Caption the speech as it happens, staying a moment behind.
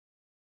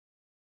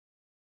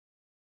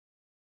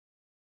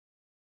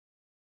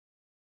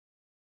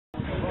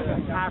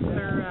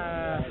after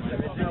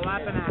a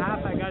lap and a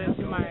half, I got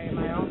into my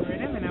own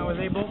rhythm, and I was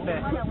able to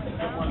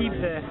keep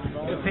the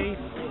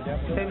pace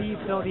steady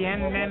till the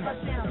end. And then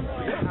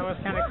I was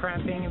kind of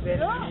cramping a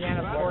bit in the end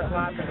of fourth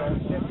lap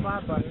and fifth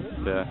lap, but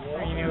yeah.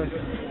 I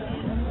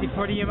mean,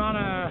 for the amount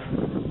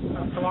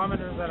of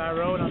kilometers that I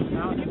rode on the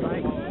mountain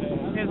bike,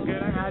 it was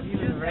good. I'm happy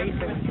with the race.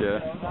 Yeah.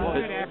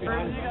 Good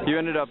effort. You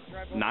ended up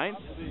 9th?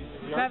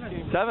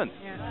 7th.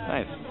 Yeah.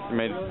 Nice. You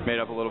made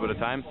up a little bit of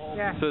time.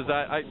 Yeah. So is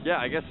that?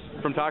 I guess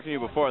from talking to you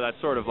before, that's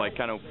sort of like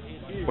kind of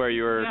where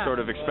you were sort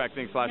of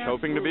expecting /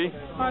 hoping to be.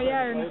 Oh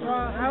yeah. And,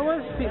 well, I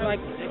was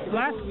like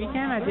last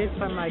weekend I did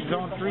some like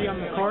zone 3 on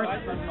the course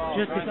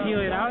just to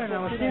feel it out, and I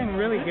was feeling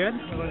really good.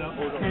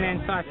 And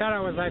then so I thought I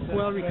was like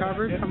well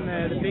recovered from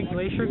the big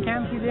glacier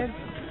camp we did.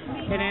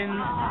 And then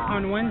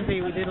on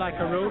Wednesday we did like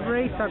a road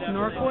race up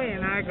Northway,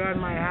 and I got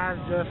my ass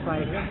just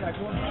like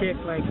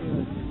kicked, like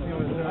it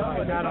was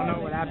like, I don't know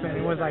what happened.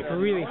 It was like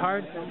really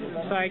hard.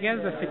 So I guess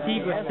the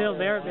fatigue was still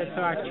there a bit.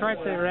 So I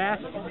tried to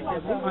rest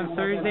on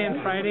Thursday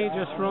and Friday.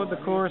 Just rode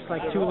the course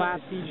like 2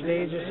 laps each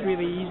day, just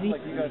really easy.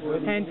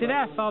 And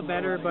today I felt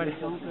better, but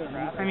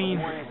I mean,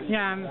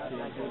 yeah,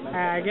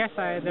 I guess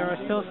there was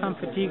still some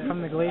fatigue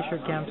from the glacier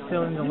camp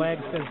still in the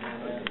legs.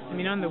 I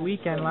mean, on the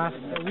weekend, a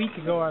week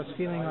ago, I was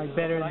feeling like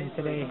better than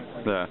today.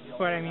 Yeah.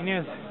 But I mean,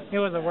 it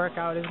was a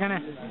workout. It's gonna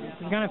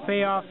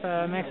pay off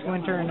next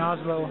winter in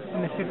Oslo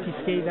in the 50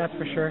 skate, that's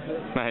for sure.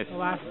 Nice. The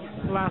last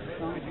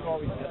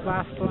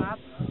lap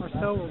or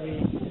so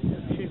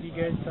should be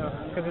good. So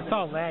because it's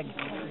all leg,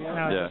 and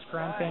I was just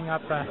cramping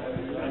up at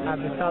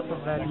the top of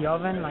the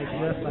oven, like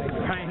just like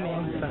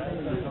grinding. So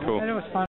cool. it was fun.